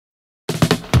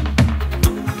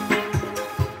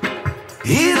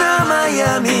In a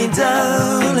Miami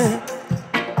town,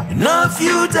 enough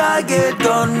youth I get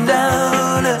gunned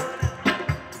down.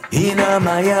 In a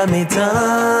Miami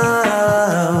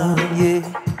town, yeah.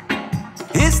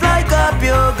 It's like a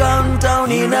pure gun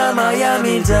town in a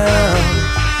Miami town.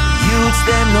 Youths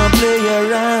them no play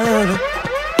around.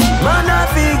 Man I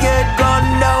get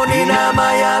gunned down in a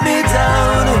Miami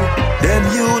town. Them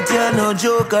youths ya no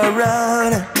joke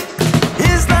around.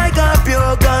 It's like a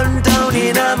pure gun town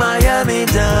in a Miami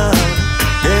town.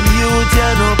 Them youths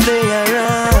ya no play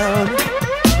around.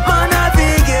 Man I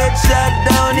get shot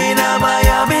down in a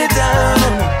Miami town.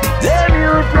 Them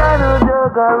youths ya no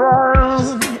joke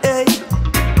around. Hey,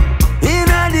 in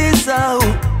a this south,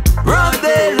 rock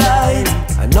the light.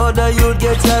 Another youth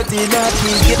get shot in a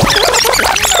kick.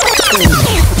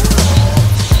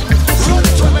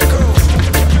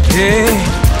 Hey,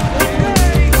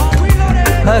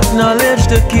 acknowledge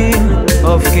the King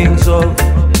of Kings of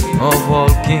all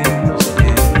kings.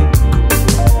 Yeah.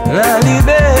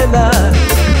 Lalibela,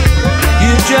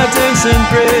 give your thanks and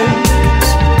praise.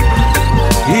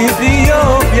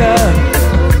 Ethiopia,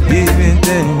 giving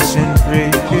thanks and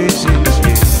praises.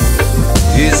 Yeah.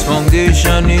 His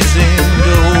foundation is in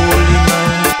the holy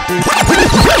mountain.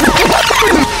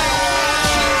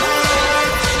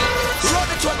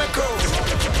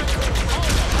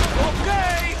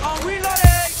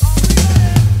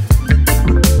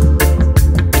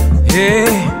 Hey,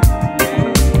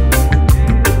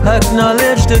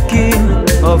 acknowledge the King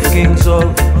of Kings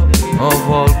of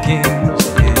all kings.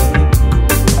 Yeah.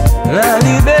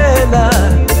 Lalibela,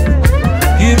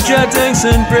 give your thanks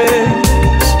and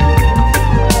praise.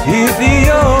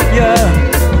 Ethiopia,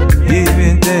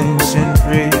 giving thanks and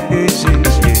praises.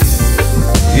 Yeah.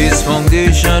 His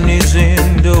foundation is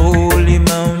in the holy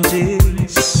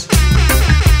mountains.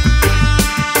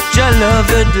 Jah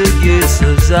loveth the gates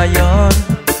of Zion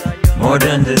more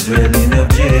than the dwelling of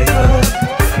Jacob.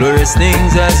 Glorious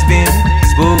things has been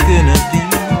spoken of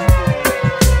thee,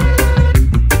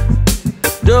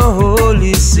 the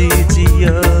holy city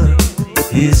of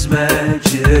His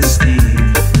majesty.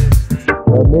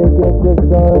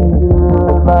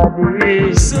 Jah maketh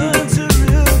the sun to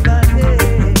rule by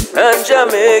day, and Jah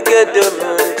maketh the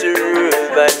moon to rule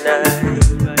by night.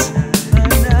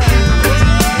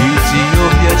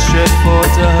 Ethiopia stretch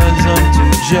forth her hands unto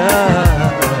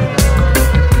Jah,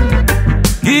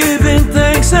 giving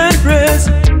thanks and praise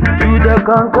to the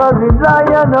conquering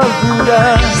Lion of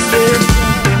Judah.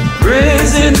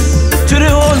 Praising to the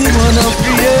Holy One of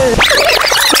creation.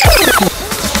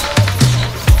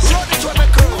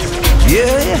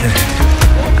 Yeah.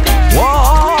 Whoa.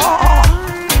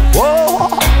 Whoa.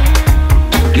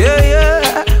 Yeah,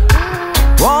 yeah.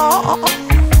 Whoa.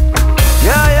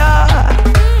 Yeah, yeah.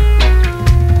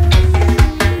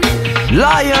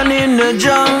 Lion in the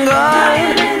jungle.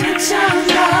 Lion in the jungle.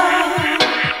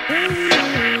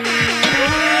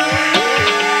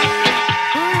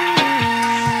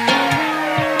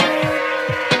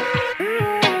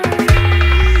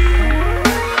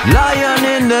 Lion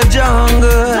in the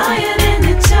jungle. Lion in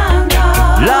the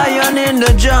jungle. Lion in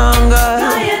the jungle.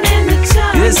 Lion in the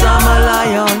jungle. Yes, I'm a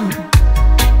lion.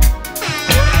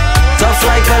 Tough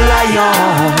like a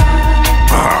lion.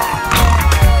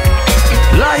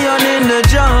 Lion in the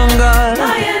jungle.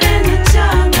 Lion in the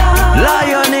jungle.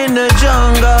 Lion in the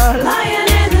jungle. Lion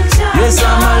in the jungle. Yes,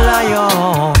 I'm a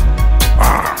lion.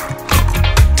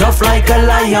 Tough like a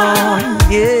lion.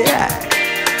 Yeah.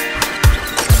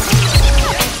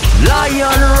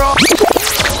 Lion rock.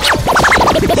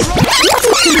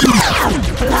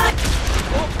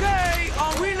 Okay,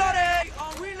 are we loaded?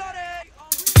 Are we loaded?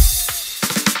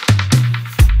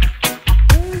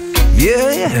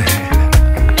 Yeah.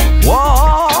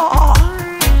 Whoa.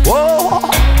 Whoa.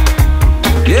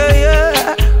 Yeah,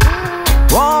 yeah.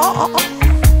 Whoa.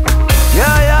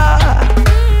 Yeah, yeah.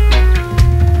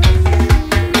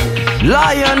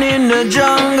 Lion in the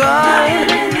jungle. Lion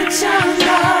in the jungle.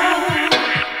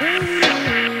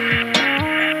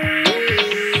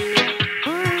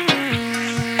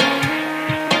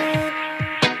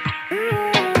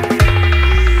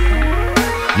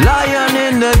 Lion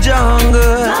in the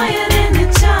jungle. Lion in the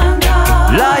jungle.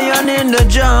 Lion in the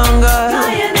jungle.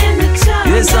 Lion in the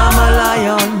jungle. Yes, I'm a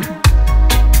lion.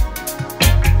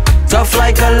 Tough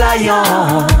like a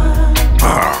lion.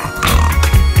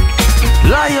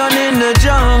 Lion in the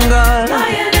jungle.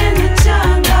 Lion in the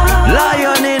jungle.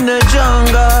 Lion in the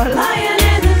jungle. Lion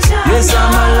in the jungle. Yes,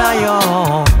 I'm a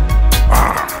lion.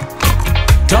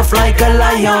 Tough like a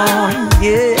lion.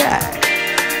 Yeah.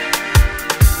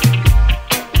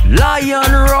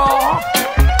 Lion roar,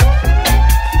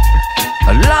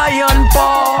 a lion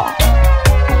paw,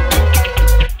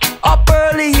 upper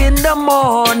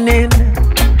morning,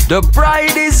 the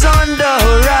bride is on the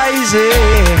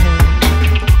horizon.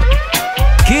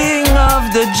 King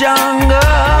of the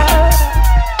jungle,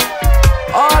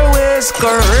 always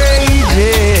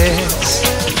courageous.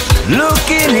 Look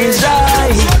in his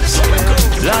eyes,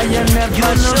 lion never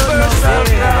universal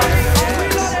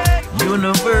peace.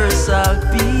 Universal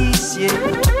peace, yeah.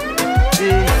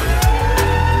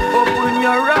 Open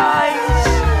your eyes,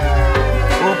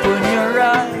 open your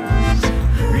eyes.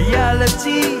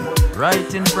 Reality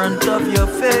right in front of your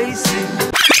face.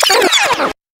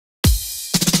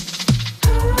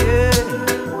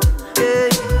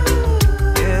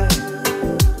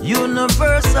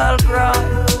 Universal cry,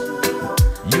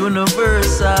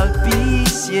 universal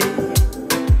peace, yeah.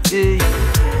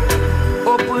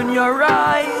 Open your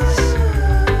eyes,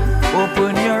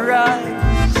 open your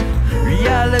eyes.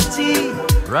 Reality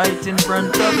right in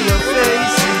front of your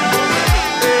face.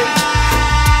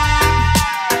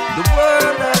 The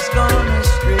world has gone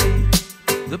astray.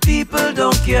 The people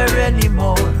don't care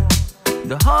anymore.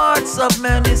 The hearts of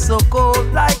men is so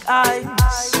cold like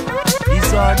ice.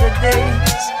 These are the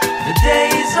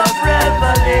days of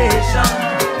revelation.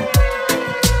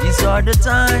 These are the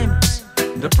times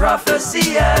the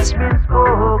prophecy has been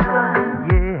spoken,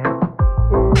 yeah.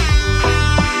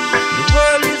 The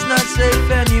world is not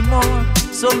safe anymore.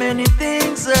 So many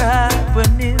things are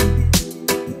happening.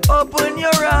 Open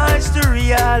your eyes to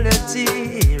reality,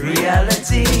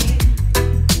 reality.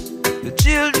 The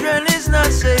children is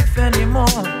not safe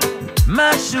anymore.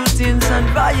 Mass shootings and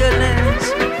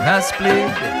violence has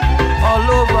played all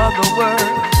over the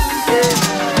world, yeah.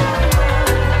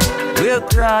 We're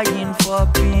crying for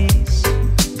peace.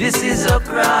 This is a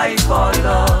cry for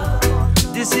love.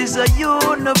 This is a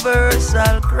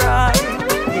universal cry,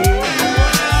 yeah.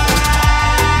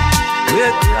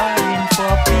 We're crying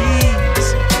for peace.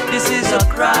 This is a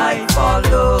cry for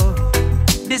love.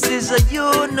 This is a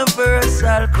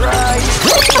universal cry.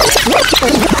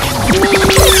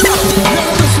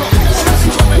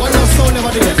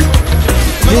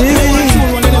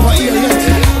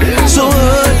 So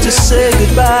hard to say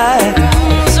goodbye.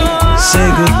 Say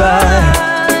goodbye,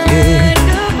 yeah.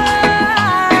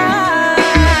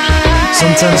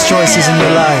 Sometimes choices in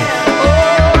your life,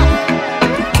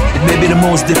 it may be the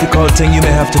most difficult thing you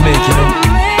may have to make, you know.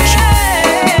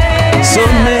 So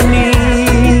many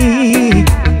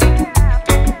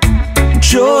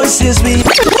choices we.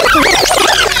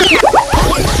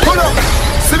 Hold up,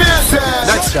 see me say.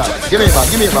 Next guy, give me a back,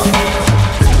 give me a back.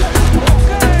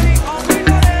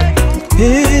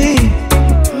 Hey,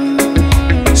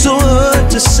 so hard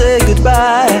to say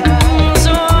goodbye.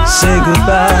 Say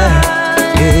goodbye,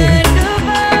 yeah.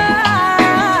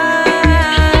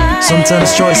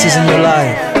 Sometimes choices in your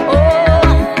life,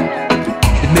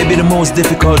 it may be the most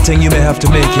difficult thing you may have to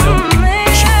make, you know.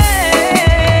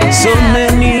 So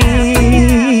many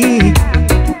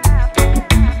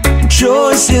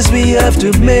choices we have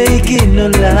to make in our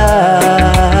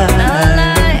lives.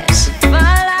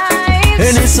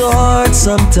 And it's so hard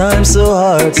sometimes, so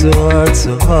hard, so hard,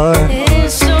 so hard.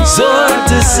 So hard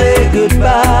to say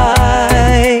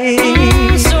goodbye,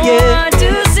 yeah.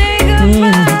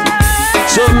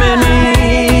 So many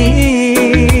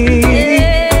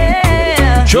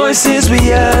choices we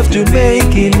have to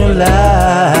make in our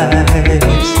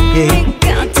lives, yeah.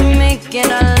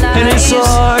 And it's so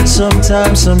hard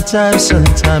sometimes, sometimes,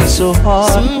 sometimes so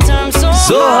hard.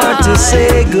 So hard to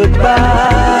say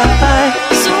goodbye.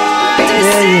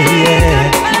 Yeah, yeah,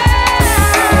 yeah.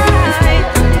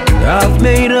 I've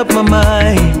made up my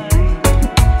mind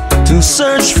to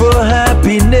search for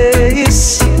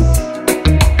happiness.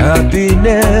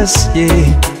 Happiness,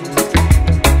 yeah.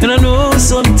 And I know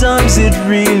sometimes it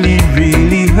really,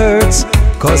 really hurts,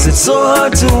 'cause it's so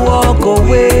hard to walk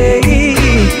away.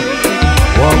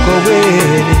 Walk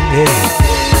away,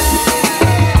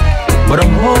 but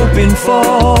I'm hoping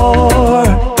for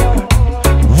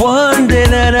one day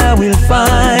that I will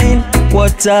find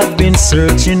what I've been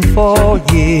searching for,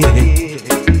 yeah.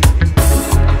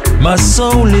 My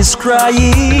soul is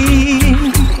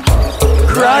crying,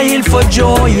 crying for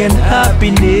joy and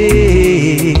happiness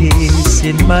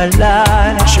in my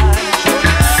life.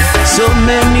 So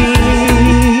many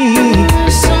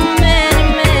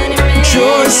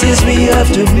choices we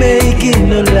have to make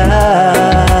in our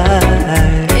lives.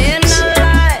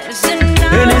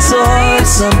 And it's so hard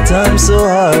sometimes, so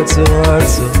hard, so hard,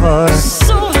 so hard.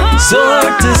 So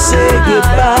hard to say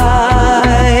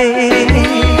goodbye,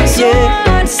 yeah.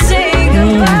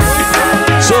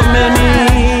 So many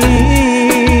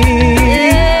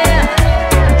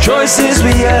choices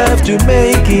we have to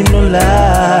make in our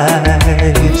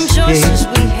lives, yeah.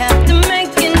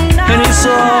 And it's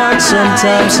so hard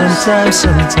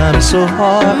Sometimes so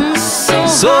hard.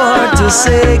 So hard to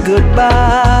say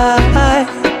goodbye.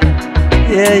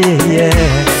 Yeah.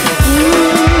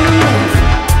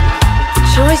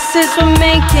 Choices we're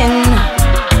making,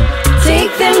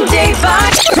 take them day by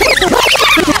day.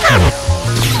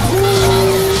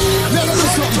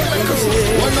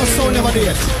 One no sound never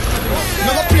did.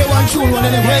 Never play one tune one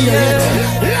never hear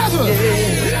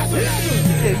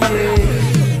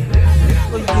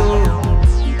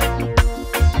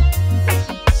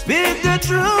Speak the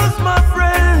truth, my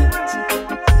friend.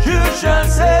 Truth shall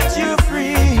set you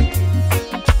free.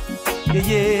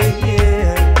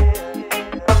 Yeah.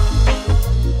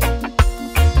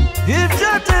 Give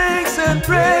your thanks and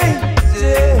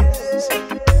praises.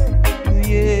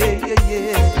 Yeah.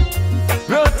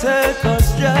 Protect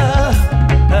us, Jah.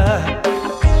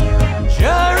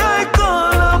 Jah, I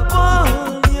call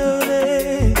upon your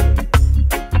name.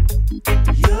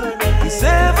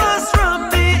 Save us from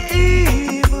the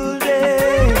evil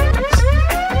days.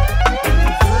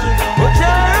 Oh,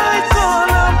 Jah, I call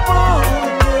upon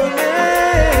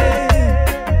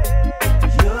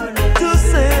your name to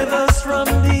save us from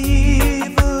the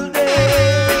evil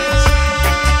days.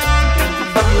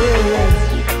 Yeah.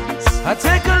 I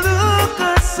take a look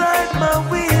outside my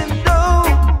window,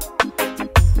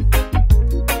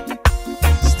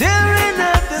 staring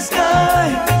at the sky.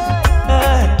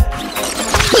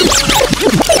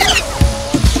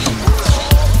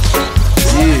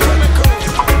 Yeah.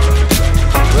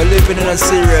 We're living in a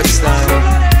serious time.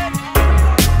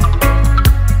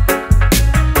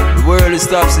 The world is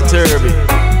topsy-turvy,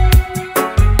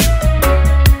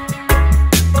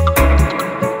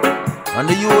 and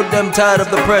the youth them tired of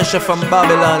the pressure from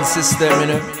Babylon system, you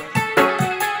know.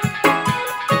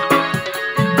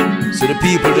 So the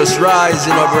people just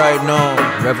rising up right now.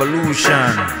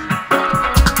 Revolution.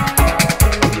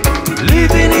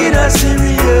 Living in a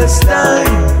serious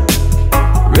time.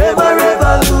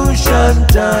 Revolution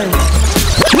time.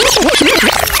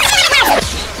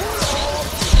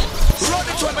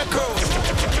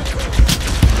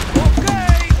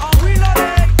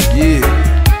 Yeah.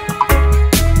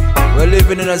 We're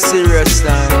living in a serious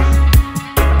time.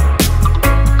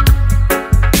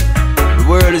 The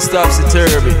world is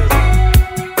topsy-turvy,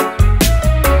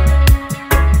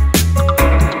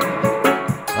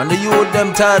 and the youth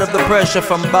them tired of the pressure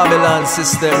from Babylon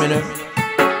system, you know.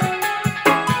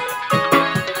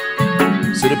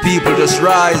 So the people just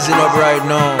rising up right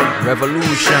now.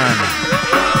 Revolution.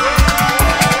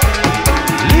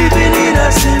 Living in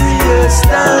a serious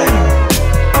time.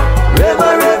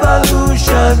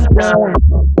 Revolution time.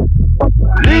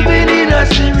 Living in a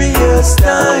serious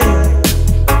time.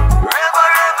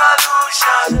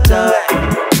 Revolution time.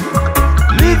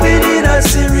 Living in a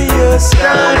serious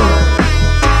time.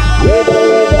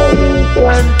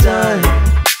 Revolution time.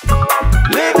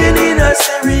 Living in a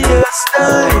serious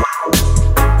time.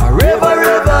 A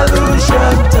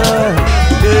revolution time.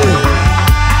 Yeah.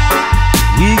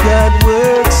 We got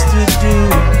works to do.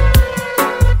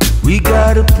 We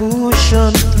gotta push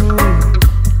on through.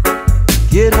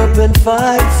 Get up and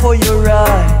fight for your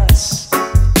rights.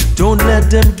 Don't let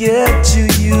them get to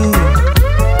you.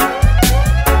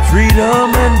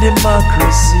 Freedom and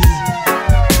democracy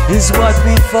is what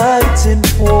we fighting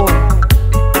for.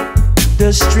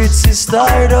 The streets is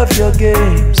tired of your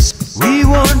games. We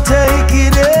won't take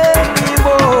it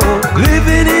anymore.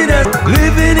 Living in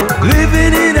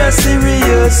a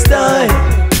serious time.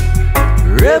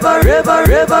 Revolution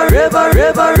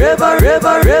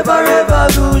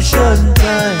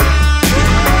time.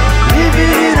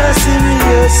 Living in a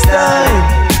serious time.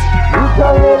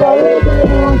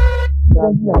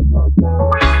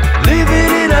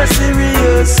 Living in a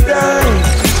serious time.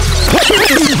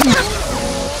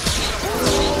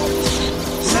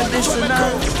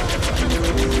 Medicinal.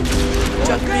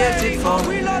 Just created for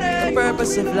the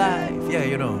purpose of life. Yeah,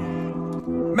 you know.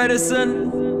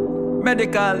 Medicine,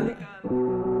 medical.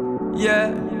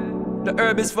 Yeah, the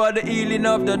herb is for the healing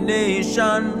of the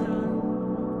nation.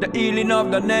 The healing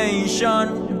of the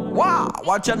nation. Wow,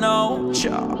 watch it now.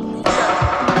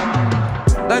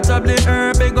 Light up the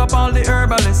herb, big up all the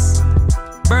herbalists.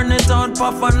 Burn it out,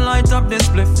 puff and light up this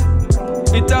spliff.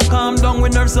 It a calm down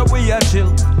with nerves so we a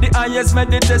chill. The highest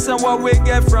meditation what we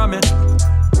get from it.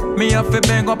 Me have to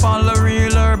big up all the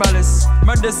real herbalists.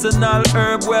 Medicinal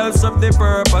herb well serve the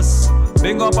purpose.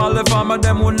 Big up all the farmer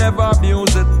them who never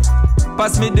abuse it.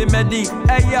 Pass me the medi,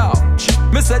 hey yo.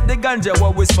 Me said the ganja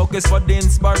what we smoke is for the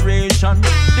inspiration.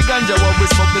 The ganja what we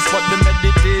smoke is for the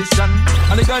meditation.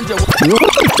 And the ganja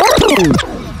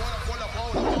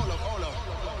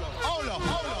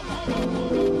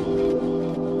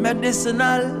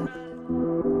medicinal.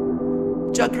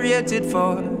 Jah created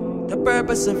for the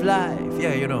purpose of life.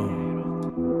 Yeah, you know.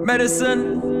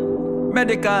 Medicine,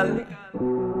 medical.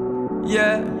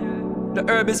 Yeah, the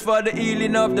herb is for the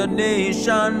healing of the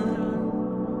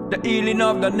nation. The healing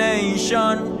of the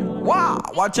nation. Wow,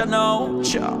 watch it now.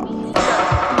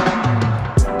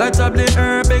 Light up the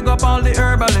herb, big up all the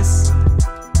herbalists.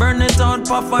 Burn it out,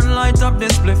 puff and light up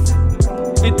this spliff.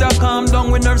 It a calm down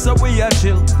with nerves so we a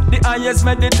chill. The highest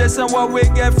meditation what we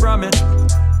get from it.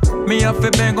 Me have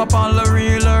to big up all the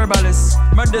real herbalists.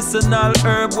 Medicinal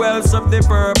herb well serve the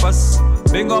purpose.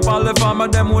 Big up all the farmer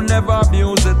them who never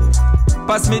abuse it.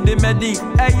 Pass me the medi,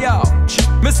 hey yo.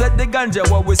 Me said the ganja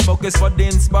what we smoke is for the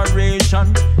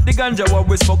inspiration. The ganja what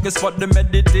we smoke is for the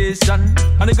meditation.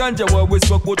 And the ganja what we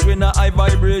smoke put in a high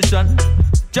vibration.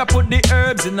 Jah put the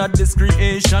herbs in a this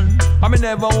creation. I me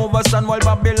never overstand while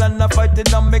Babylon a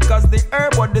fighting on me, cause the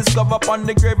herb was discovered upon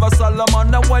the grave of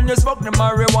Solomon. And when you smoke the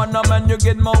marijuana, man, you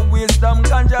get more wisdom.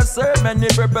 Ganja serve many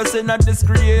purpose in a this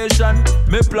creation.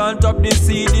 Me plant up the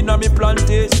seed in a me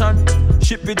plantation.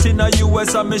 Ship it in a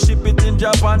US and me ship it in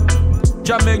Japan.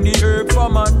 Jah make the herb for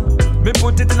man. Me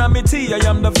put it in a me tea, I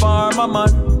am the farmer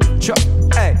man.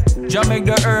 Hey, Jah make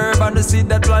the herb and the seed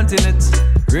that plant in it.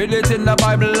 Read it in the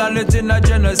Bible and it in the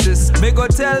Genesis. Me go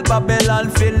tell Babylon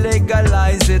feel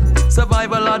legalize it.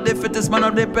 Survival of the fittest, man,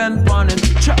 don't depend on it.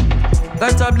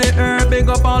 Light up the herb, big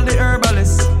up all the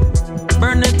herbalists.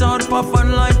 Burn it out, puff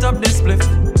and light up this spliff.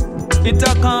 It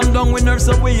a calm down with nerves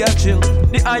so we a chill.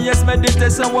 The highest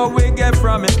meditation what we get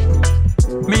from it.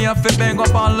 Me have to big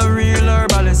up all the real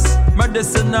herbalists.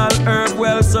 Medicinal herb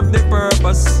well serve the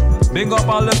purpose. Big up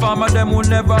all the farmer them who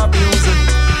never abuse it.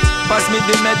 Pass me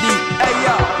the medi, hey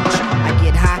yo. I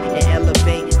get high and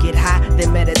elevate, get high,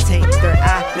 then meditate. Third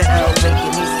eye, then elevate.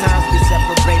 In these times we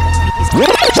separate.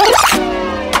 Yeah, yeah,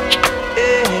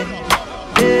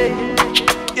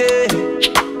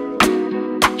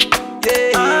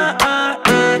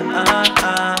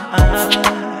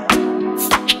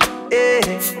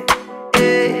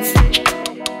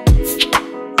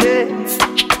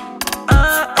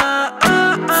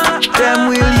 Them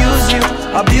will use you,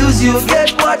 abuse you,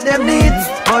 get what them need.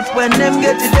 But when them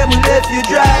get it, them will let you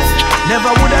dry. Never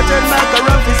would have turned back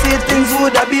around to see things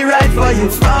would have be right for you.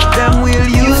 Them will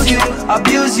use you,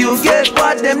 abuse you, get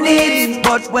what them need.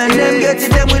 But when them get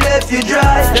it, them will let you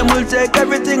dry. Them will take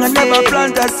everything and never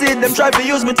plant a seed. Them try to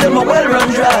use me till my well run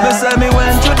dry. They say me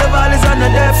went through the valleys and the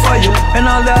there for you. And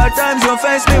all the hard times you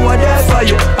face me were there for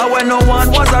you. And when no one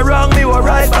was around me, were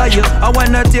right by you. And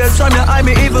when the tears from your eye,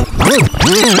 me even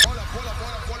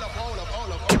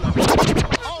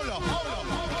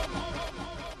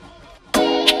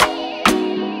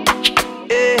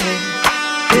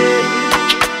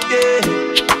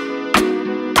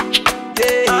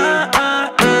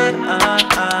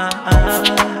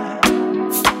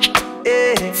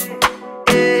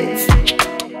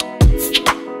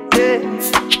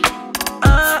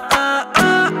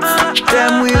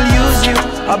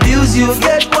abuse you,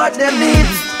 get what them need.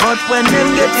 But when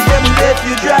them get it, them will let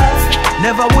you dry.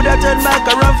 Never would have turned back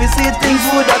around to see things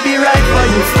would have be right for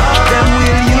you. Them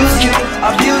will use you,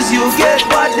 abuse you, get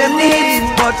what them need.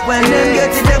 But when them get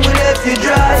it, them will let you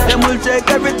dry. Them will take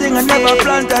everything and never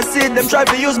plant a seed. Them try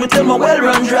to use me till my well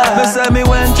run dry. They say me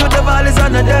went through the valleys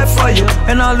and the there for you.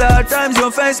 And all the hard times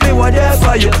you face me were there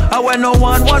for you. And when no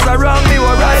one was around me,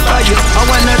 were right by you. And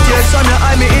when the tears on your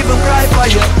eye, me even cry for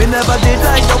you. Me never did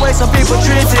like the way some people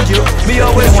treated you. Me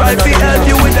always try to help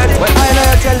you with that. When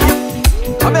I tell you,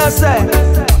 I mean I say,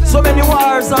 so many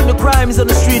wars and the crimes on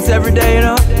the streets every day, you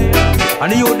know.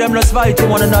 And the youth them just fighting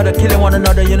one another, killing one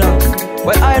another, you know.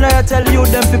 Well, I tell you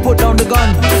them to put down the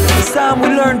gun. It's time we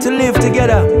learn to live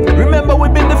together. Remember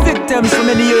we've been the victims for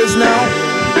many years now.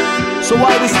 So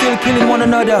why we still killing one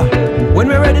another when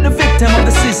we're already the victim of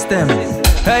the system?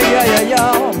 Hey,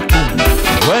 yeah.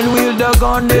 When will the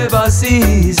gun never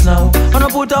cease now? And I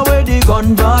put away the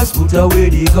gun, boys, put away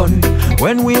the gun.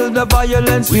 When will the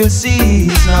violence will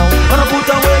cease now? And I put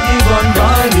away the gun,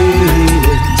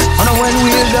 violence. And when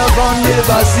will the gun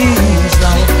never cease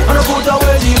now? And I put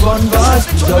away the gun, boys,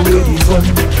 put away the gun.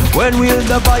 When will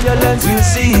the violence will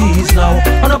cease now?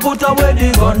 And I put away the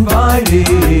gun,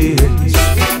 violence.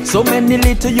 So many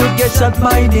little you get shot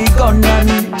by the gun, and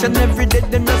each and every day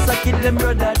them just a kill them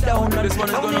brother down. This one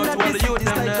is going out to all the youth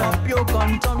them now.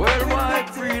 Worldwide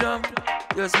freedom,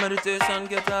 yes meditation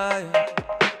get high,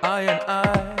 high and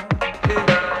high.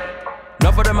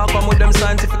 Enough of them a come with them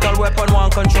scientific weapon,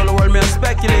 want control the world, me a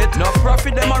speculate. Enough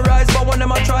profit them a rise, but when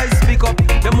them a try speak up,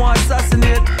 them want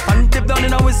assassinate. And deep down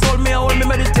in our soul, me a hold me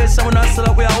meditation. When I sell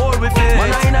up, we a hold with faith.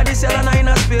 Man I inna this hell and I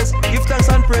inna space. Give thanks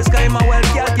and praise, cause him a well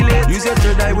calculate. Use your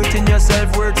third eye within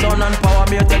yourself, work sound and power.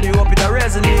 Me tell you up in a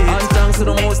resonate. And thanks to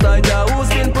the Most High Jah who's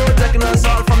been protecting us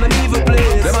all from an evil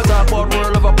place. Them a talk about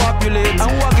world overpopulate, and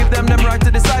who give them right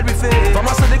to decide we face.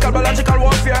 Pharmaceutical, biological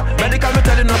warfare, medical, me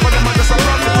telling up, but them are just a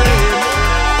profit.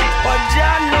 But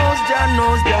Jah knows, Jah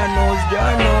knows, Jah knows,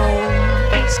 Jah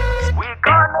knows. We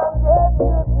gonna get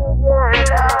you.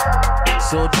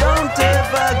 So don't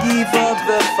ever give up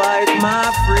the fight,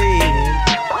 my friend.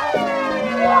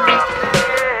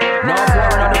 Now for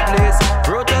another place,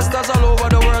 protesters all over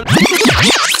the world.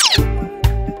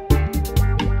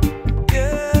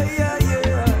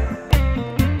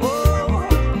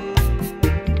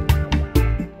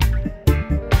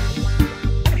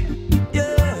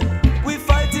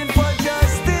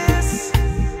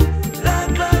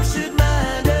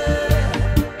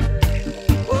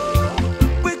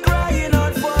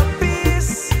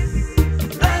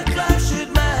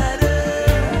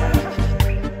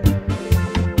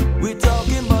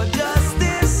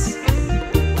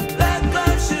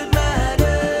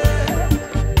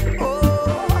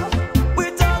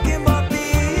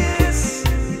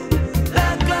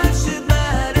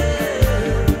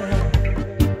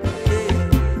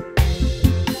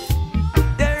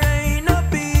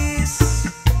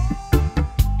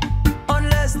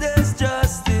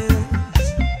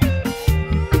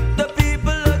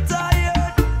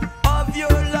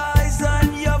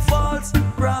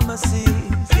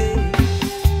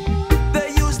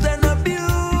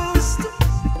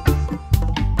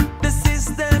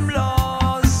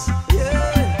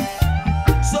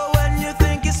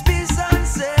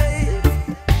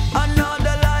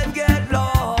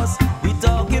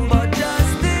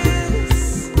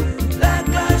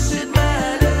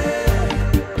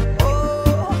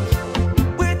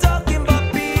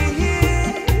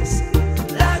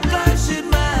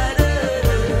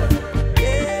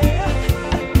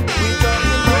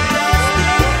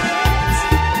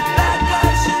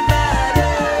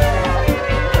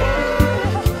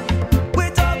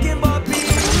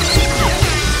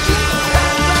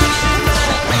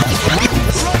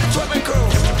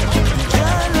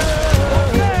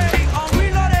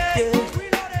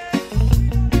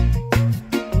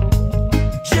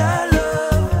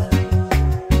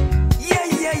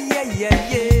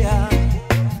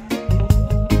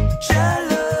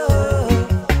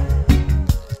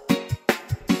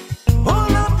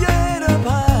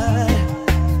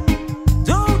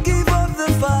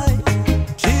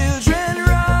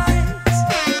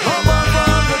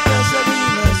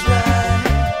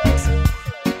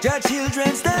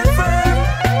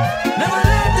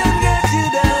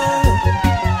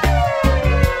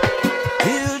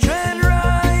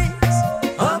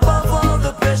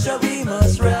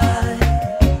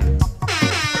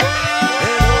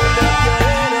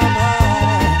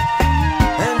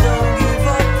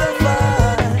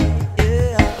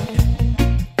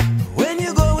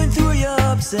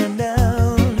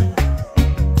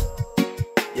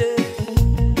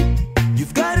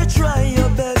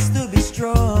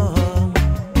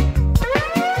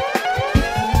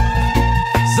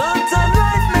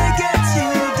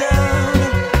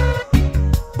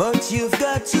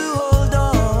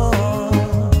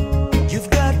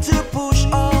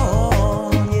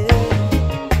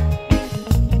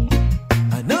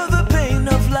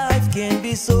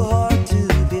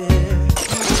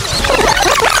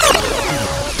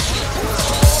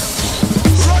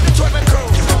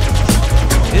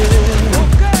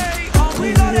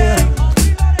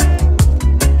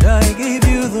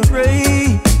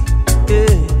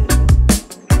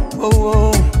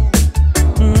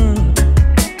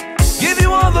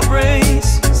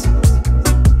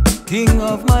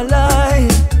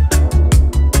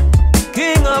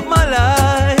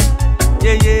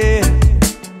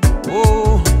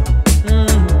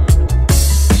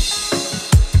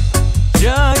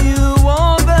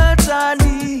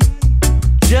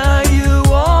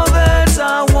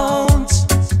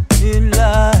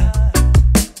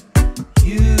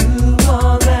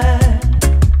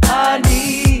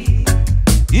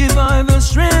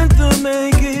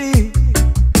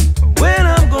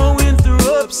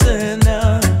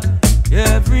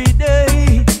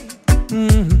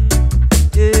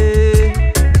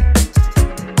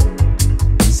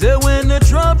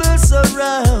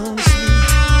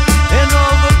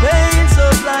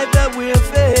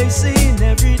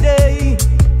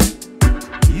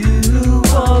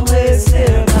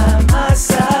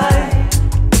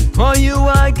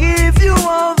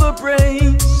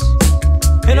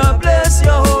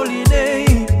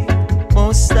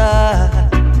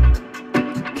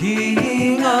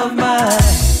 King of my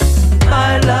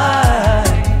life.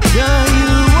 Yeah,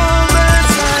 you are the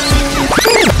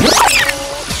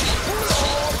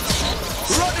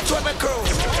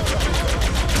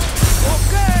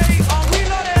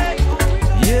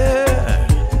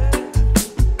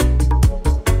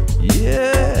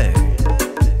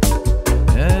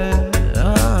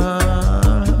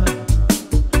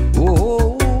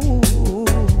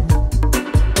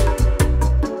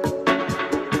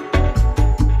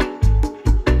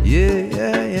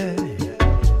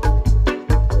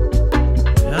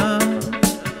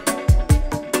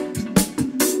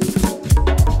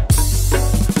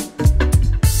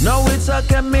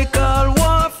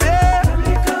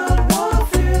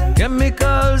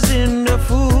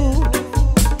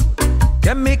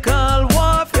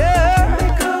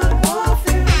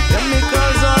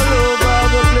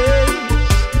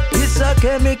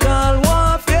chemical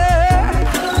warfare.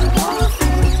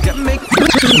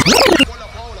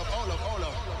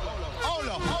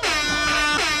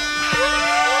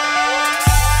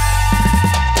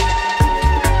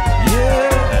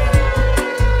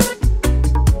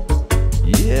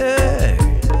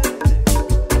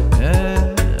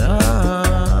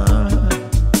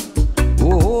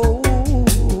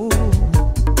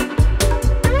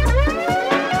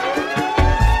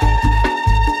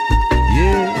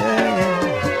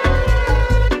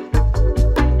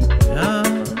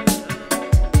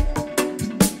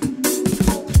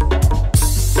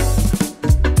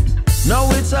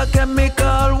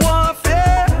 Chemical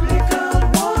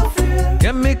warfare.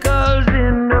 Chemicals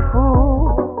in the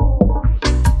food.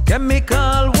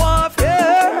 Chemical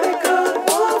warfare.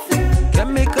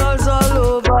 Chemicals all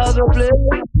over the place.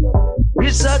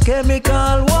 It's a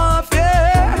chemical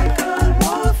warfare.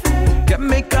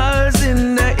 Chemicals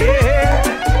in the air.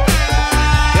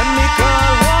 Chemical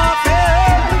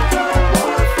warfare.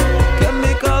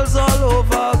 Chemicals all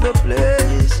over the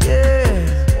place, yeah.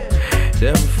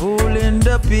 Them fooling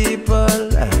the people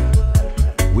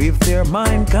with their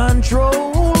mind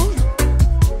control.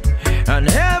 And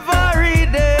every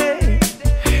day,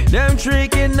 them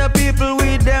tricking the people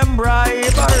with them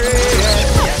bribery.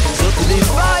 So to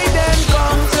divide and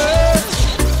conquer,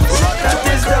 that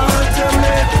is the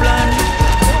ultimate plan.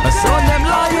 So them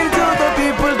lying to the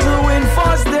people to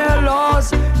enforce their laws,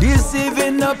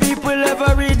 deceiving the people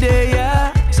every day,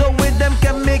 yeah. So with them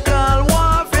chemical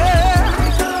warfare.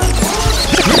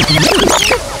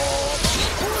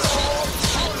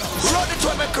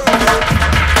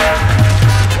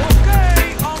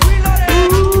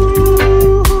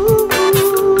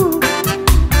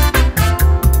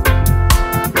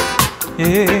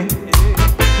 Yeah,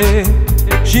 yeah.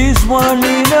 She's one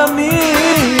in a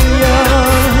million.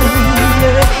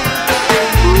 Yeah.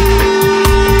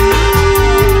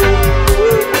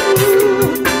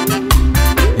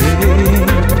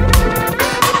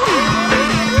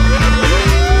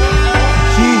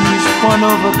 She's one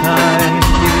of a kind.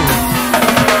 Yeah.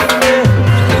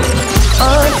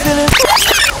 I'm feeling.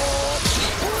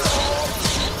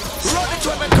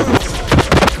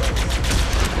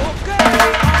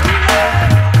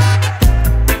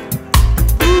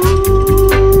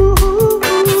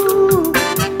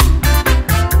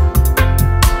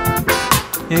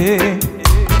 Yeah,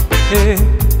 yeah.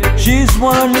 She's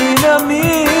one in a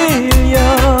million.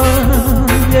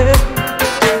 Yeah.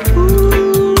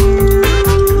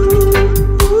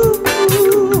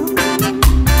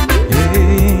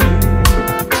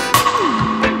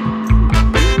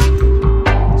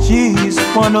 She's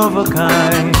one of a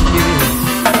kind.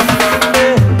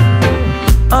 Yeah.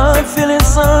 I'm feeling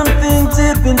something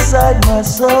deep inside my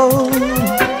soul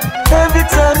every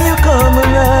time you come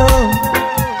around.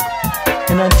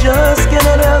 And I just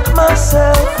cannot help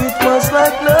myself. It was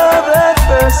like love at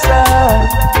first sight.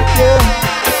 Yeah.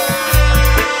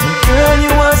 And girl,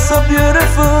 you are so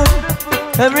beautiful.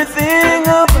 Everything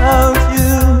about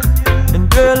you. And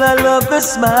girl, I love the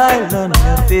smile on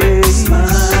your face.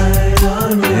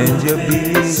 And your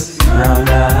big brown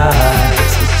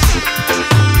eyes.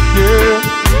 Girl,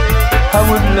 I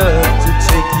would love to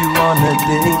take you on a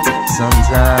date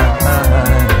sometime.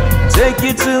 Take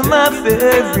you to my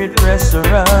favorite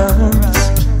restaurants,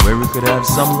 where we could have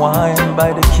some wine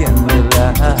by the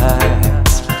candlelight.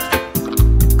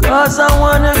 Cause I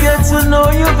wanna get to know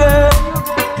you, girl,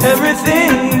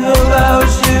 everything about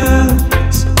you.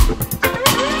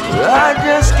 I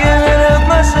just can't help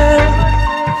myself,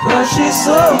 cause she's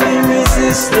so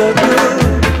irresistible.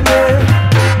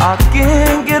 I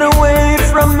can't get away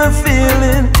from the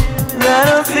feeling that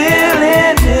I'm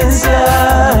feeling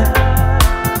inside.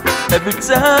 Every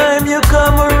time you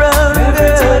come around,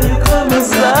 girl,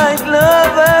 it's like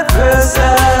love at first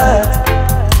sight.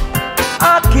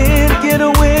 I can't get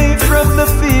away from the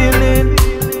feeling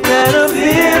that I'm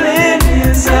feeling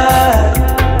inside.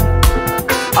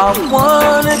 I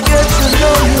wanna get to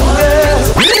know you, girl.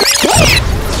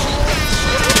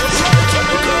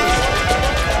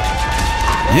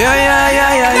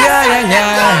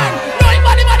 Yeah.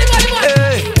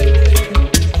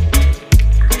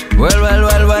 Well,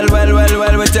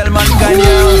 we tell mankind you.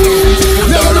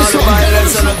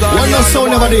 When your soul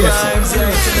never there,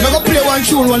 I'm gonna play one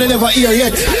tune one they never hear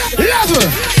yet. Level.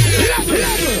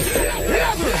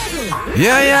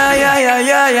 Yeah.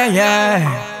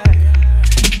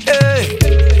 Hey.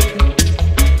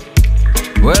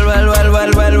 Well,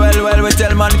 we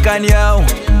tell mankind you.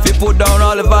 We put down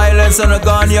all the violence and the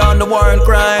gun, you on the war and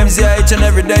crimes. Yeah, each and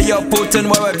every day you're putting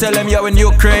where we tell them you're in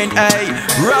Ukraine. Hey,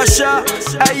 Russia,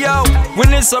 hey yo, we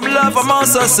need some love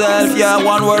amongst ourselves. Yeah,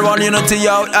 one world, one unity,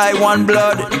 yo, hey, one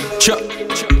blood.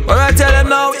 What I tell them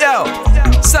now, yo,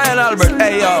 Sion Albert,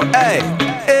 hey yo, hey,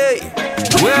 hey.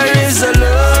 Where is the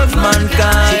love,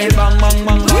 mankind?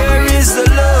 Where is the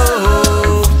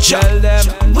love? Tell them,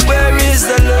 where is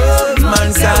the love,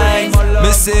 mankind?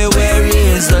 Me say, where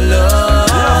is the love?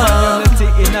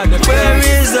 Where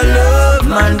is the love,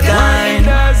 mankind?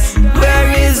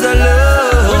 Where is the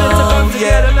love?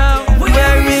 Yeah.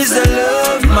 Where is the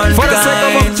love, mankind? For the sake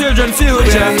of our children's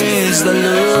future, where is the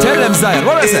love? Tell them, Zion,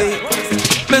 what I say?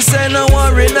 Me say no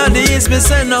war in the east, me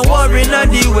say no war in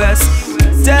the west.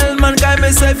 Tell mankind,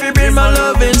 me say fi bring my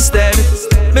love instead.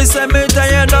 Me say me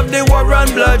tired of the war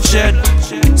and bloodshed.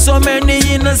 So many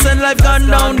innocent life gone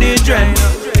down the drain.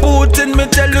 Putin, me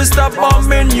tell you stop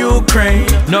bombing Ukraine.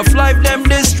 Enough life them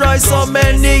destroy, so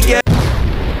many get.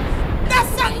 That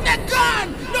song they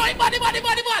gone. No, body.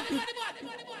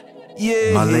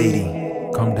 Yeah. My lady,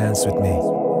 come dance with me.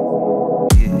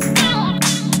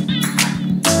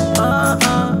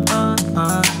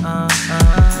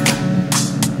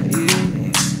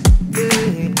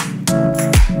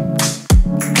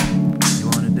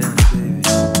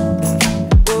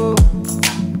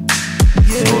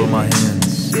 My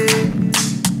hands.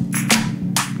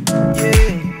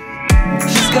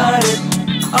 She's got it,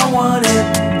 I want it,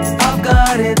 I've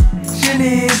got it, she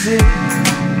needs it.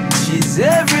 She's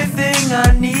everything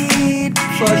I need,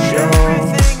 for sure.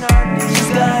 She's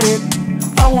got it,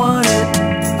 I want it,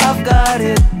 I've got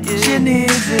it, she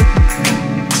needs it.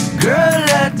 Girl,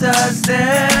 let us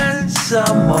dance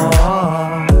some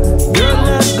more. Girl,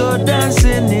 let's go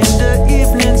dancing in the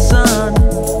evening sun.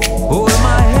 Hold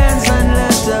my hands and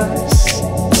let us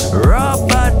rub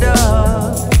a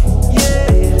dub.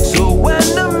 Yeah. So when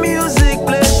the music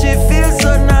plays, she feels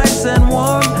so nice and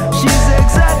warm. She's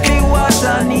exactly what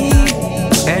I need.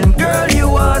 And girl,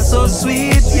 you are so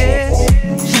sweet, yeah.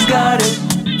 She's got it,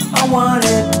 I want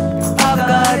it, I've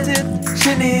got it,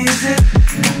 she needs it.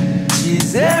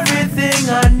 She's everything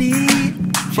I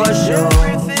need, for sure.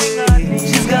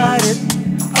 She's got it,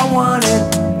 I want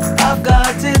it, I've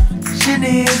got it, she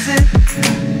needs it.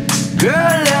 Girl,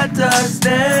 let us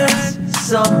dance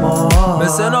some more. Me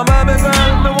say no baby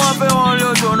girl, me want to hold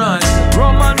you tonight.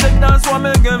 Romantic dance what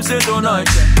me game say tonight.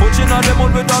 Pushing on the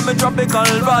mood with all me tropical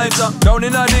vibes. Down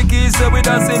in the keys, say we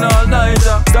dancing all night.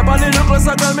 Step a little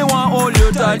closer, girl, me want hold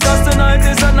you tight. Just tonight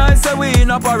is a night, say we in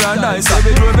a paradise.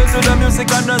 We grooving to the music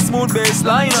and the smooth bass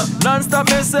line. Non-stop,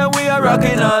 me say we are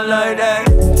rocking all night. Hey.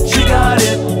 She got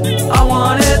it, I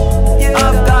want it,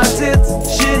 I've got it,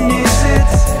 she needs it.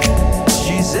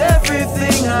 She's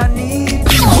everything I need.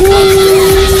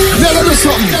 Never do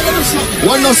something.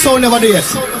 One no sound never did.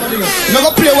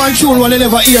 Never play one tune one they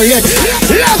never hear yet.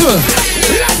 Level.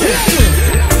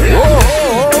 Yeah. Whoa.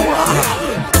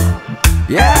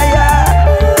 Yeah.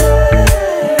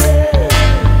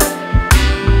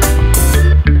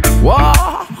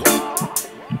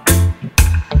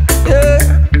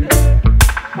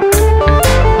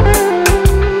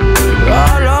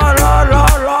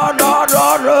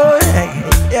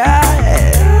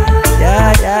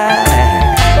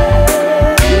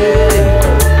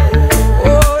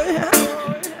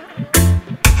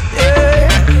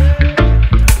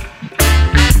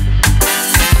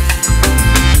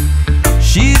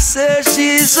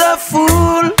 She's a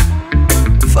fool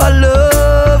for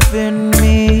loving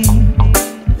me.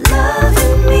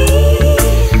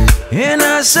 And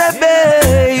I said,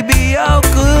 baby, how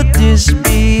could this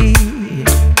be?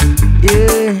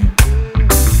 Yeah.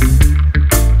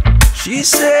 She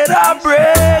said, I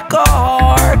break her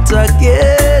heart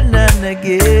again and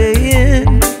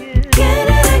again.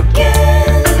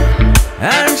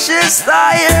 And she's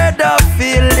tired of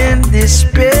feeling this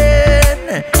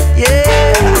pain. Yeah.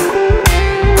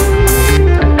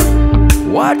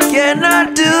 What can I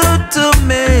do to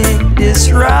make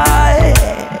this right?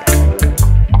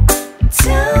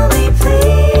 Tell me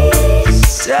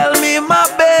please. Tell me my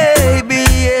baby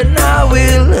and I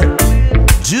will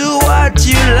do what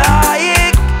you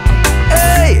like.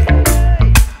 Hey,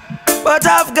 but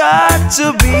I've got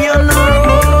to be on the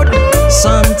road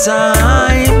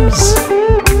sometimes.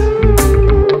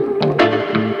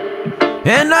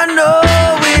 And I know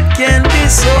it can be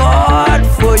so hard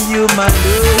for you, my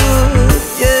love.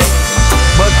 Yeah.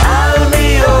 But I'll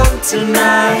be home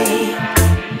tonight.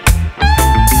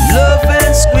 Love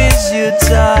and squeeze you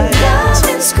tight. Love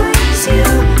and squeeze